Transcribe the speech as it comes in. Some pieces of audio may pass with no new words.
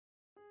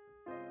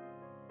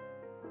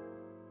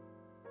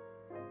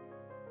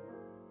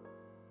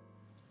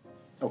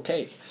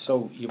Okay,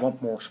 so you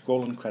want more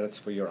scrolling credits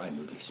for your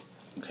iMovies,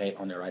 okay,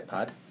 on your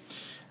iPad.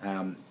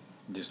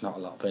 There's not a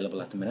lot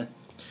available at the minute.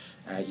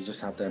 You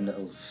just have them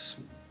little,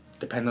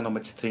 depending on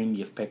which theme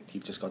you've picked,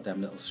 you've just got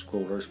them little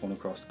scrollers going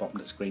across the bottom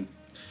of the screen.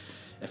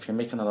 If you're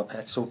making a lot,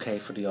 it's okay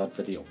for the odd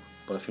video,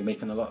 but if you're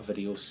making a lot of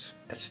videos,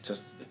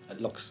 it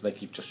looks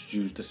like you've just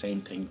used the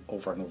same thing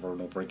over and over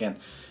and over again,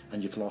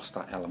 and you've lost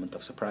that element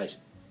of surprise.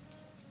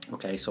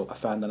 Okay, so I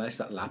found a nice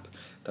little app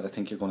that I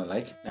think you're going to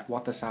like. Now,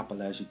 what this app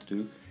allows you to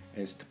do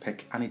is to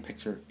pick any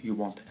picture you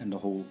want in the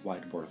whole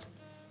wide world.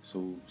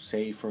 So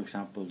say for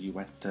example you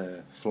went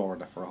to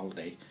Florida for a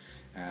holiday,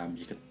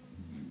 you could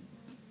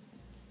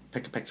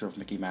pick a picture of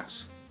Mickey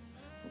Mouse,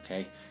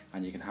 okay,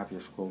 and you can have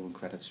your scrolling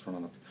credits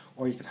running up,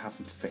 or you can have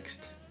them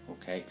fixed,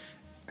 okay,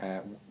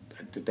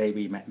 the day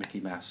we met Mickey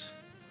Mouse,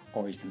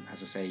 or you can,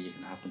 as I say, you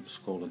can have them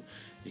scrolling.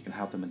 You can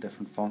have them in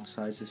different font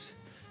sizes,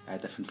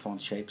 different font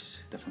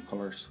shapes, different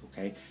colours,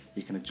 okay.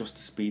 You can adjust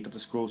the speed of the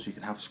scroll, so you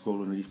can have it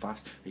scrolling really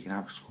fast, or you can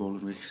have it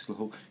scrolling really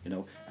slow, you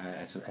know.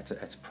 It's a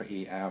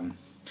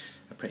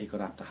pretty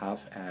good app to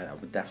have. I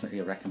would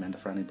definitely recommend it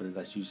for anybody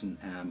that's using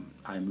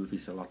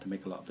iMovies a lot to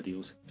make a lot of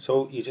videos.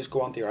 So you just go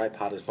onto your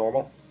iPad as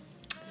normal,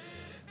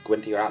 go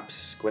into your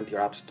apps, go into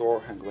your app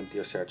store and go into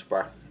your search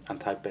bar and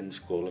type in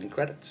scrolling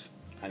credits,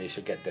 and you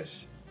should get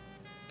this,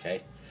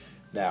 okay.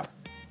 Now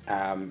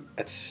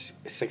it's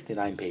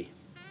 69p,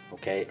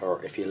 okay,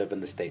 or if you live in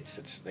the States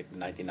it's like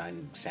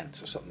 99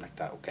 cents or something like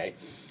that, okay.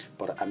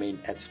 But I mean,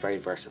 it's very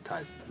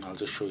versatile, and I'll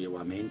just show you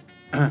what I mean.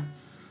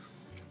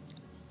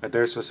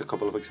 There's just a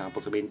couple of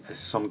examples. I mean,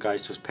 some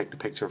guys just picked a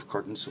picture of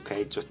curtains,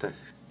 okay, just to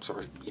sort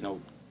of, you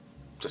know,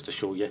 just to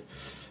show you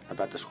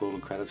about the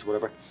scrolling credits or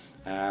whatever.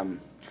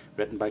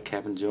 Written by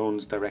Kevin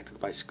Jones, directed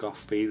by Scott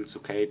Fields,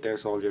 okay.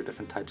 There's all your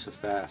different types of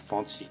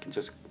fonts. You can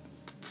just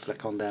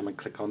flick on them and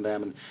click on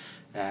them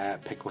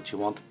and pick what you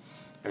want.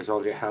 There's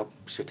all your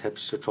helps, your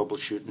tips, your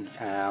troubleshooting,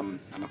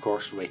 and of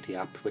course rate the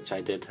app, which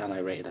I did, and I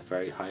rated it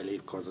very highly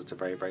because it's a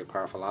very, very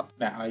powerful app.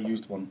 Now, I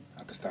used one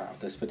at the start of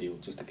this video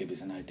just to give you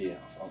an idea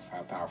of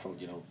how powerful,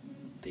 you know,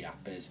 the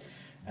app is.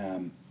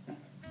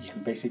 You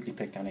can basically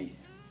pick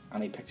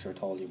any picture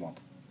at all you want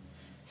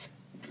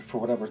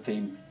for whatever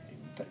theme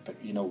that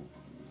you know,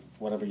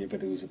 whatever your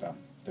video is about.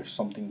 There's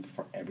something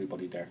for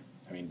everybody there.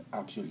 I mean,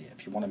 absolutely.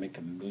 If you want to make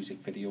a music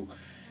video,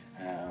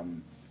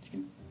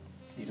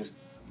 you just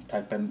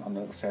type in on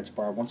the little search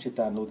bar. Once you've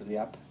downloaded the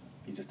app,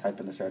 you just type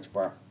in the search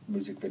bar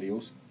music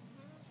videos,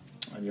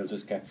 and you'll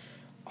just get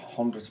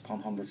hundreds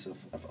upon hundreds of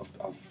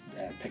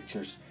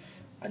pictures,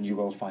 and you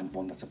will find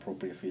one that's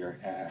appropriate for your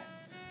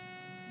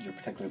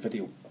particular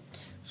video.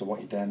 So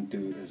what you then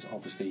do is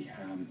obviously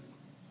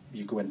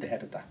you go in to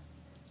edit that.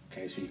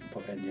 Okay, so you can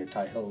put in your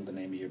title, the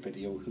name of your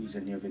video, who's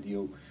in your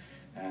video.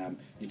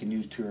 You can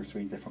use 2 or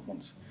 3 different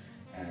ones.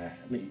 I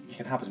mean, you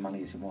can have as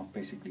many as you want,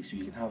 basically. So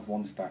you can have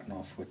one starting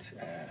off with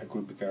a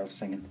group of girls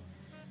singing,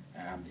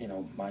 you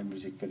know, my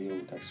music video,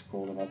 they're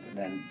scrolling up, and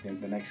then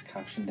the next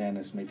caption then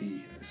is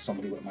maybe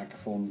somebody with a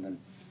microphone, and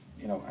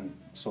you know, and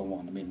so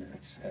on. I mean,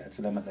 it's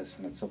limitless,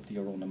 and it's up to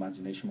your own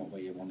imagination what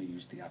way you want to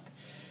use the app.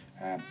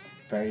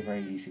 Very,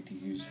 very easy to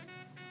use.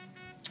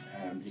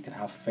 You can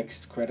have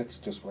fixed credits,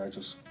 just where it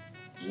just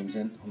zooms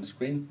in on the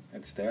screen,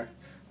 it's there,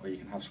 or you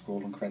can have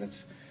scrolling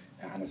credits.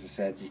 And as I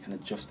said, you can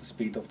adjust the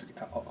speed of the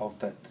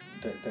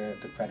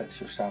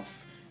credits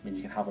yourself. I mean,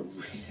 you can have it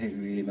really,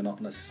 really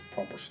monotonous,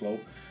 proper slow,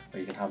 or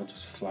you can have it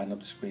just flying up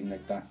the screen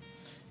like that.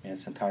 I mean,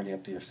 it's entirely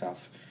up to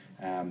yourself.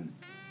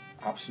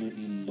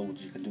 Absolutely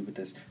loads you can do with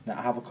this. Now,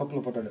 I have a couple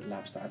of other little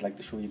apps that I'd like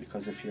to show you,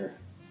 because if you're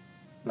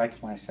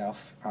like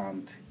myself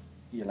and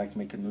you like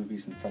making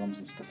movies and films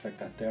and stuff like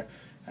that there,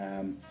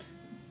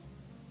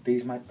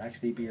 these might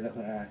actually be a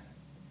little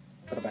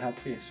bit of a help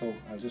for you. So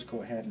I'll just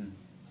go ahead and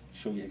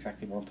show you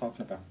exactly what I'm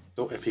talking about.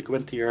 So if you go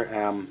into your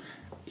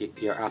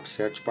app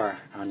search bar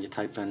and you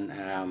type in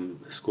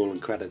scrolling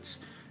credits,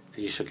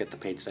 you should get the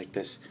page like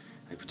this.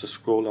 If you just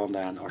scroll on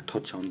down, or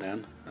touch on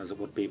down, as it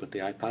would be with the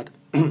iPad,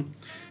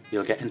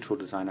 you'll get Intro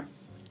Designer.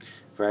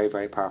 Very,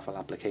 very powerful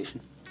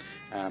application.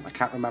 I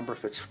can't remember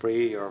if it's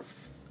free or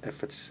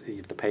if it's you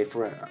have to pay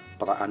for it,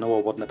 but I know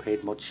I wouldn't have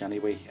paid much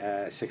anyway.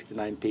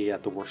 69p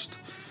at the worst,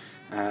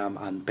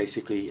 and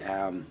basically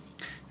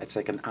it's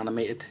like an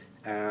animated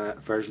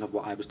version of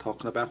what I was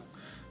talking about.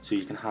 So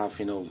you can have,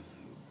 you know,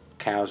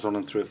 cars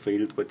running through a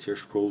field with your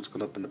scrolls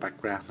going up in the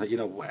background, you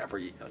know, whatever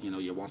you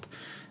want.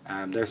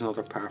 There's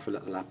another powerful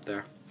little app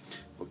there.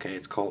 Okay,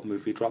 it's called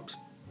Movie Drops,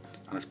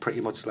 and it's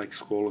pretty much like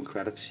scrolling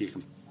credits. You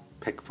can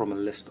pick from a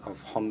list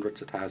of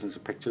hundreds of thousands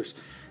of pictures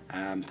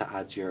to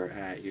add your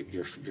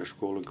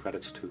scrolling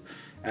credits to.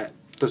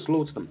 There's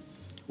loads of them.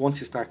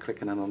 Once you start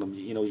clicking in on them,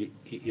 you know,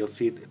 you'll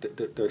see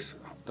there's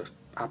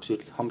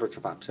absolutely hundreds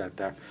of apps out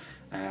there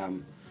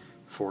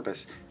for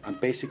this, and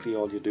basically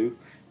all you do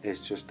is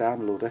just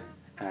download it,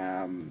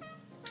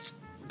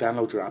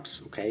 download your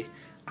apps, okay,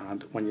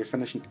 and when you're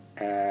finishing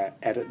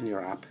editing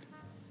your app,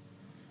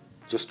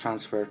 just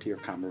transfer it to your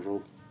camera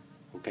roll,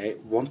 okay.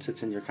 Once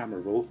it's in your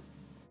camera roll,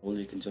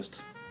 you can just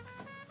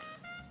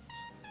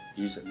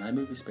use it in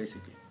iMovies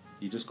basically.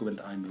 you just go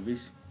into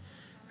iMovies.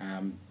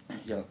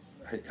 You'll,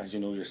 as you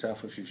know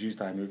yourself, if you've used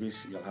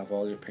iMovies, you'll have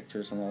all your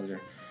pictures and all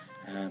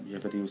your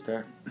videos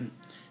there.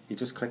 You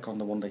just click on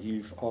the one that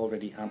you've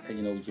already,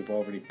 you've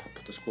already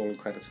put the scrolling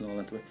credits and all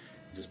into it.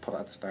 You just put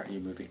it at the start of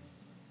your movie.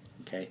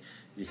 Okay.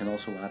 You can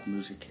also add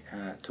music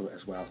to it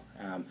as well.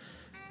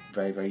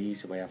 Very, very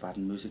easy way of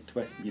adding music to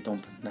it. You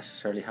don't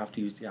necessarily have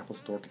to use the Apple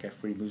Store to get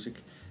free music,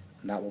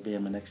 and that will be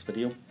in my next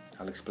video.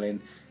 I'll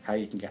explain how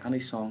you can get any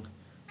song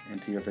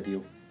into your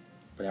video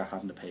without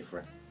having to pay for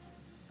it.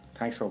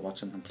 Thanks for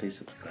watching, and please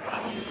subscribe.